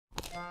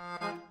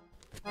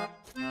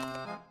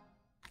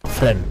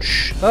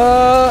French.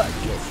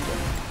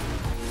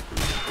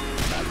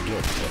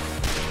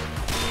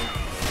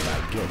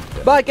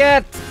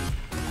 Baguette!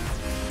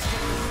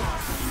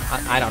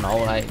 I don't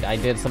know, I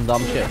did some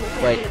dumb shit.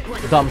 Wait,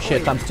 dumb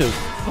shit times 2.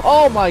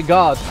 Oh my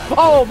god!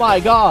 Oh my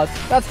god!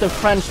 That's the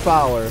French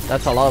power.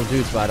 That's a lot of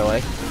dudes, by the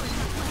way.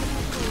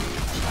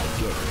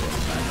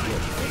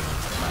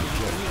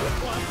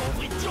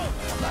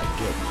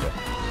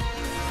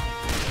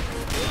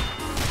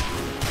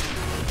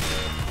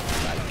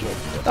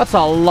 That's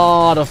a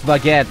lot of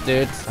baguette,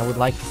 dude. I would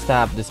like to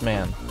stab this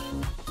man.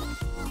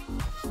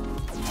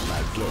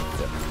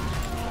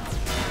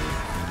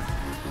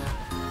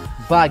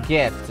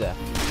 Baguette.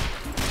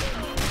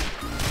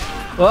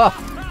 Oh,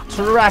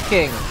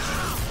 tracking.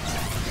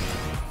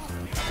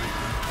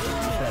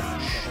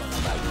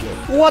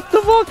 What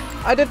the fuck?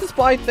 I did the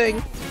spy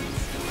thing.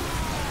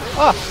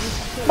 Ah,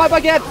 my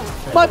baguette!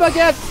 My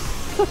baguette!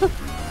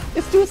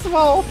 It's too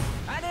small.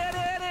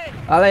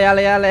 Allez,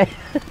 allez, allez.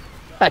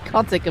 I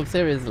can't take him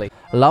seriously.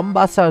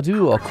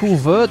 L'ambassadeur,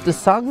 couvert de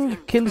sang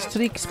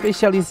kinstrik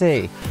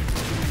spécialisé.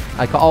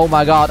 Oh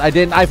my god,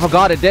 I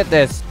forgot it did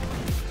this.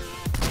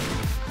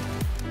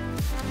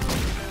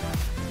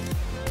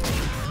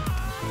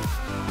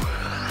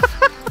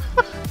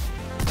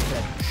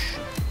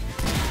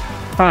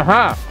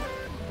 Haha.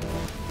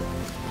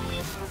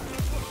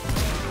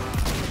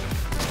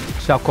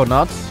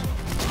 Choconuts.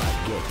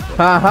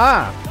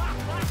 Haha.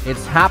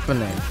 It's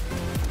happening.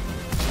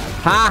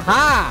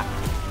 Haha.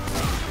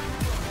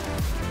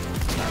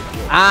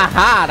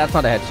 Aha, that's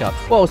not a headshot.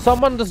 Whoa,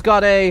 someone just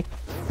got a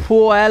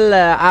poêle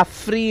à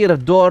frire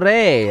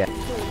doré.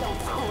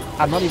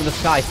 I'm not even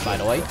disguised, by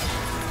the way.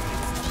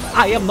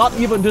 I am not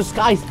even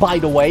disguised, by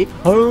the way.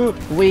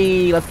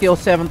 Let's kill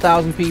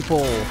 7,000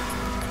 people.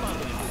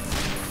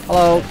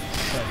 Hello.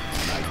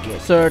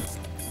 Sir.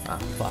 Ah,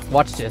 fuck.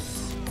 Watch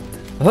this.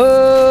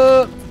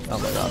 Oh my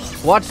god.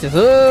 Watch this.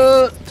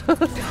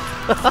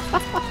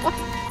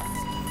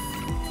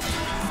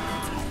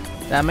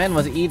 That man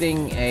was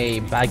eating a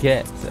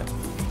baguette.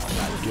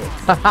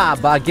 Haha,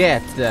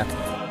 baguette.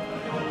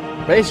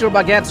 Raise your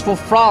baguettes for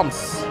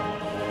France.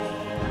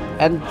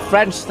 And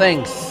French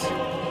things.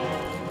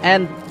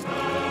 And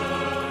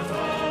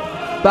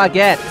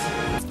baguette.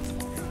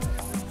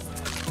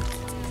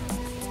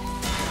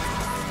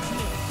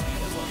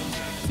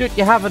 Dude,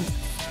 you have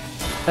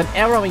an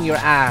arrow in your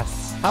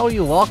ass. How are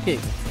you walking?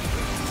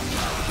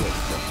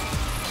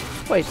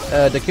 Wait,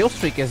 the kill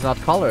streak is not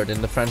colored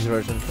in the French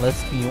version.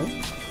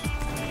 L'Espion.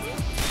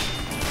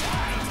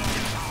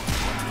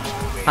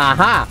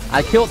 Haha!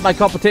 I killed my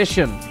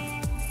competition!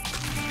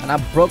 And I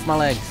broke my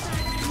legs.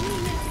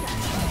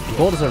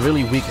 Gold is a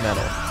really weak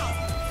metal.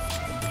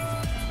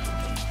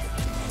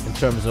 In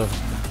terms of,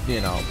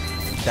 you know,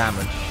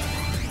 damage.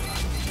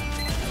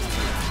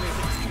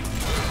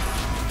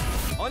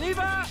 On y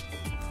va!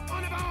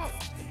 En avant!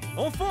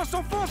 On fonce,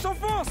 on fonce, on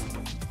fonce!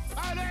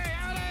 Allez,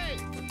 allez!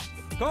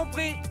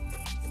 Compris!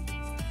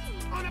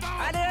 En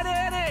avant! Allez, allez,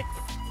 allez!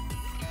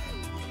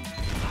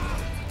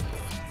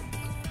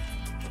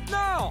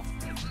 No!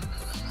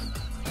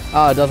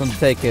 Oh, it doesn't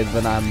take it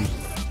when I'm...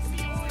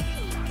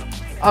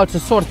 Oh, it's a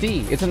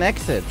sortie. It's an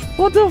exit.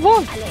 What the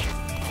fuck?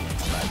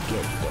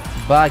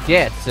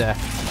 Baguette.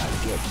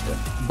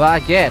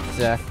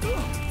 Baguette.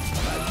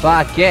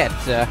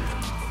 Baguette.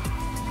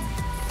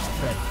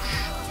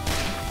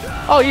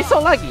 Oh, you're so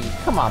lucky.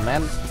 Come on,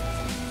 man.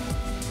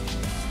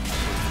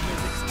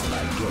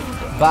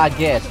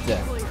 Baguette.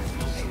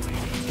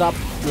 Stop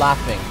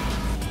laughing.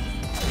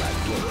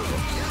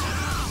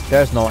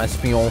 There's no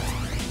Espion.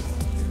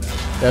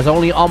 There's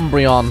only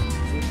Umbreon.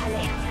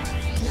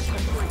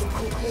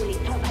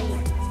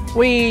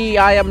 Wee,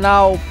 I am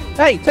now...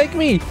 Hey, take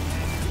me!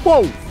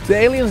 Whoa, the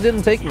aliens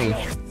didn't take me.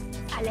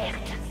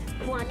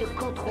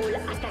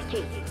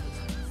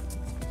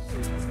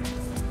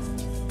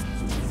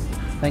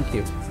 Thank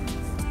you.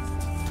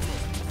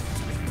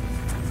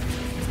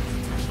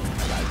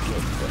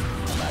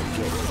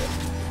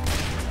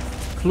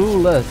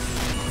 Clueless.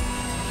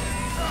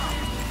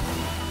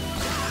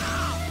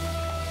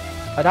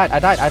 I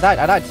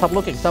died. Stop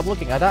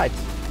looking, I died.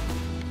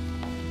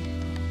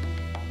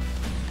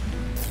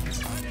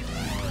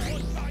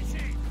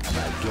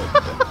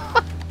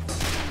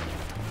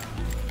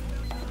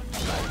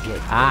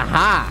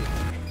 Aha!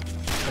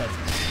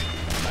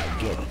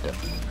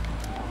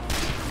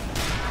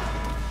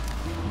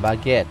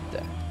 Baguette.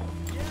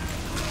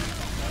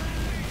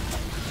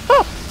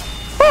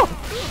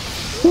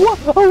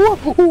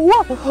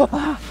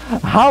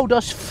 How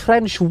does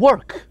French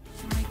work?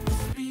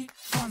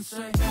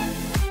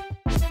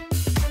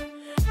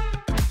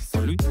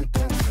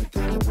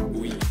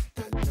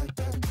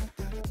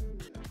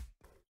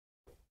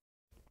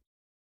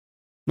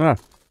 Nah.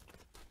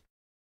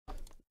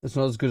 It's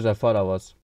not as good as I thought I was.